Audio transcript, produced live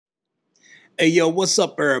Hey yo, what's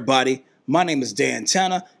up everybody? My name is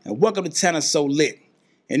Tanna and welcome to Tanna So Lit.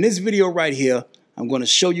 In this video right here, I'm going to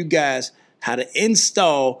show you guys how to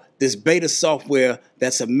install this beta software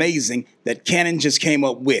that's amazing that Canon just came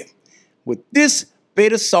up with. With this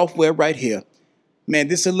beta software right here, man,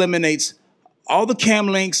 this eliminates all the cam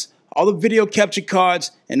links, all the video capture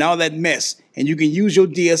cards, and all that mess. And you can use your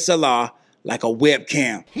DSLR like a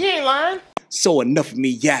webcam. He ain't lying. So enough of me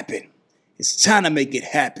yapping. It's time to make it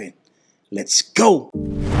happen. Let's go. I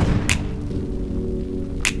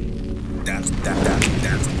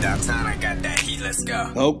got that heat. Let's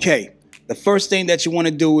go. Okay, the first thing that you want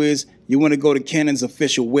to do is you want to go to Canon's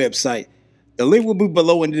official website. The link will be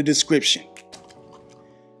below in the description.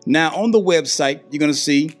 Now on the website, you're going to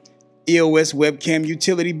see EOS Webcam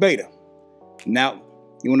Utility Beta. Now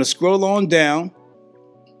you want to scroll on down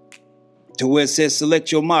to where it says select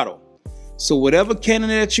your model. So whatever Canon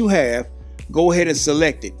that you have, go ahead and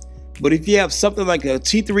select it. But if you have something like a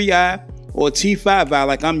T3i or a T5i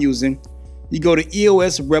like I'm using, you go to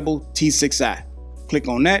EOS Rebel T6i. Click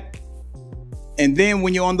on that. And then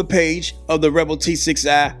when you're on the page of the Rebel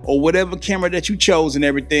T6i or whatever camera that you chose and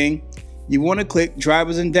everything, you want to click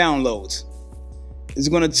drivers and downloads. It's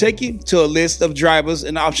going to take you to a list of drivers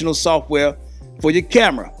and optional software for your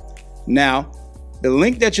camera. Now, the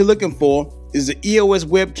link that you're looking for is the EOS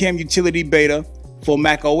Webcam Utility Beta for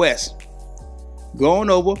Mac OS. Go on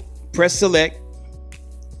over, press select,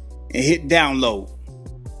 and hit download.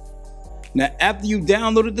 Now, after you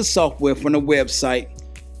downloaded the software from the website,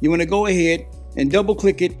 you want to go ahead and double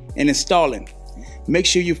click it and install it. Make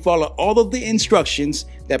sure you follow all of the instructions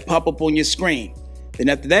that pop up on your screen. Then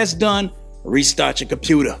after that's done, restart your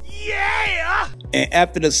computer. Yeah! And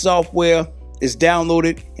after the software is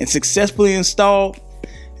downloaded and successfully installed,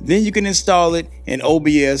 then you can install it in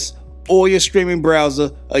OBS or your streaming browser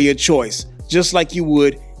of your choice, just like you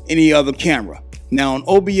would any other camera. Now on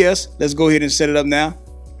OBS, let's go ahead and set it up now.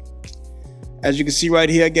 As you can see right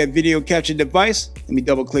here, I got video capture device. Let me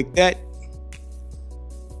double click that.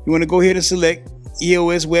 You want to go ahead and select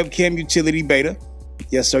EOS Webcam Utility Beta.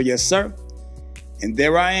 Yes sir, yes sir. And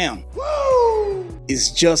there I am. Woo!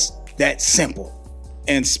 It's just that simple.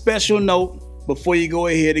 And special note, before you go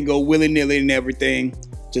ahead and go willy-nilly and everything,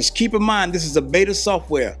 just keep in mind this is a beta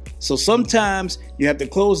software. So sometimes you have to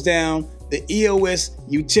close down the EOS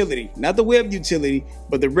utility, not the web utility,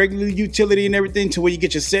 but the regular utility and everything, to where you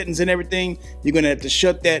get your settings and everything. You're gonna have to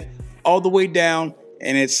shut that all the way down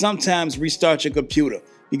and it sometimes restart your computer,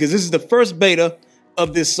 because this is the first beta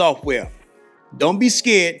of this software. Don't be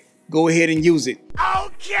scared, go ahead and use it.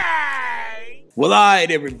 Okay! Well,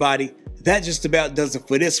 alright everybody, that just about does it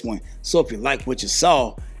for this one. So if you like what you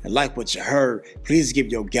saw and like what you heard, please give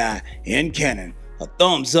your guy and Canon a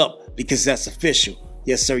thumbs up, because that's official.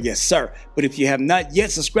 Yes sir, yes sir. But if you have not yet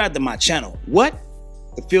subscribed to my channel, what?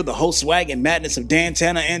 To feel the whole swag and madness of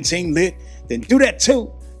Tanna and Team Lit, then do that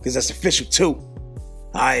too, because that's official too.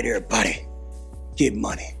 Alright everybody, get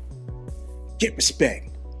money, get respect,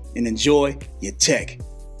 and enjoy your tech.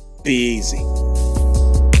 Be easy.